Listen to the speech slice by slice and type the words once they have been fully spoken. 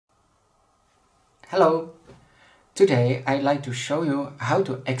Hello! Today I'd like to show you how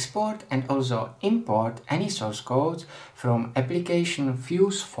to export and also import any source code from application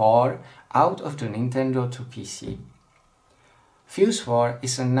Fuze 4 out of the Nintendo to PC. Fuze 4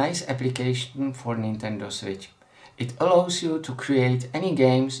 is a nice application for Nintendo Switch. It allows you to create any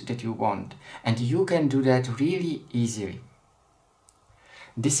games that you want, and you can do that really easily.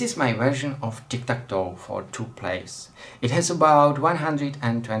 This is my version of tic-tac-toe for 2 players. It has about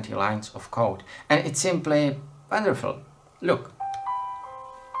 120 lines of code and it's simply wonderful. Look.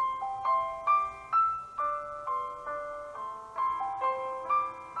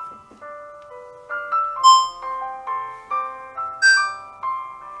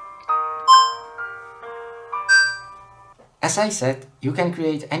 As I said, you can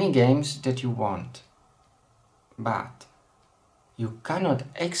create any games that you want, but you cannot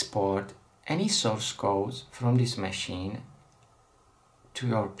export any source code from this machine to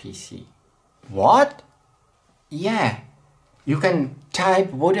your PC. What? Yeah, you can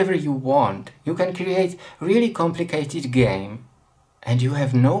type whatever you want. You can create really complicated game and you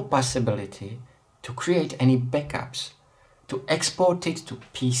have no possibility to create any backups, to export it to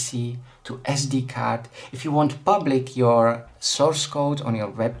PC, to SD card. If you want to public your source code on your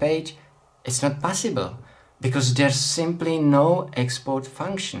web page, it's not possible because there's simply no export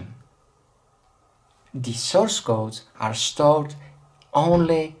function. The source codes are stored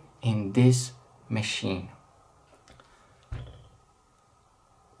only in this machine.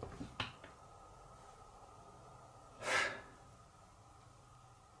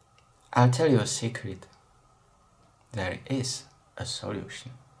 I'll tell you a secret. There is a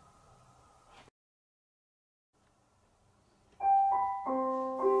solution.